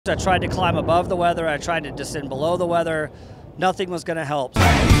I tried to climb above the weather, I tried to descend below the weather, nothing was going to help.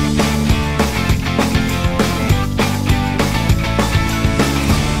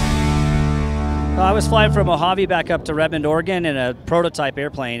 I was flying from Mojave back up to Redmond, Oregon in a prototype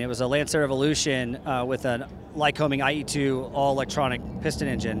airplane. It was a Lancer Evolution with a Lycoming IE2 all-electronic piston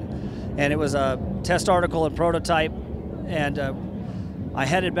engine. And it was a test article and prototype. And I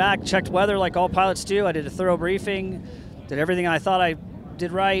headed back, checked weather like all pilots do. I did a thorough briefing, did everything I thought I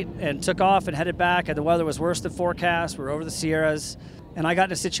did right, and took off and headed back. And the weather was worse than forecast. We were over the Sierras. And I got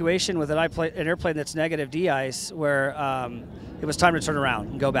in a situation with an airplane that's negative de-ice where it was time to turn around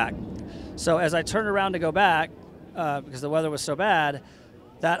and go back. So as I turned around to go back, because the weather was so bad,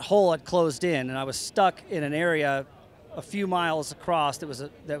 that hole had closed in, and I was stuck in an area a few miles across that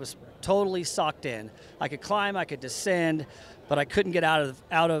was totally socked in. I could climb, I could descend, but I couldn't get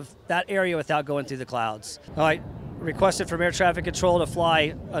out of that area without going through the clouds. I requested from air traffic control to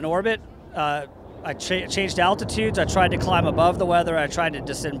fly an orbit. I changed altitudes. I tried to climb above the weather. I tried to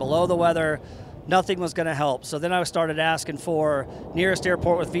descend below the weather. Nothing was going to help. So then I started asking for nearest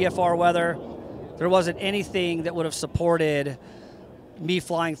airport with VFR weather. There wasn't anything that would have supported me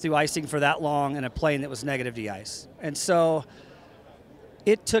flying through icing for that long in a plane that was negative de-ice. And so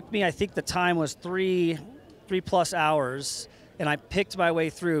it took me, I think the time was three plus hours, and I picked my way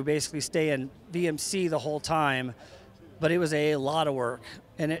through, basically staying VMC the whole time, but it was a lot of work.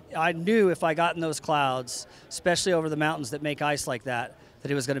 And I knew if I got in those clouds, especially over the mountains that make ice like that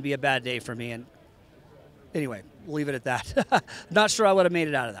it was going to be a bad day for me. And anyway, we'll leave it at that. Not sure I would have made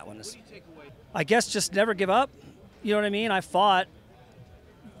it out of that one. I guess just never give up. You know what I mean? I fought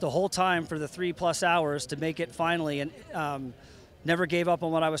the whole time for the 3+ hours to make it finally, and never gave up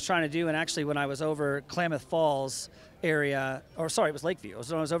on what I was trying to do. And actually, when I was over Klamath Falls area, or sorry, it was Lakeview.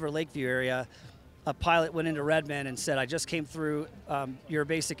 When I was over Lakeview area, a pilot went into Redmond and said, I just came through your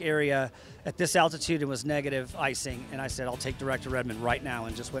basic area at this altitude and was negative icing. And I said, I'll take direct to Redmond right now,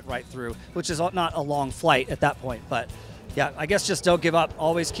 and just went right through, which is not a long flight at that point. But yeah, I guess just don't give up.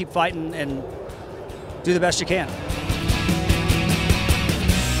 Always keep fighting and do the best you can.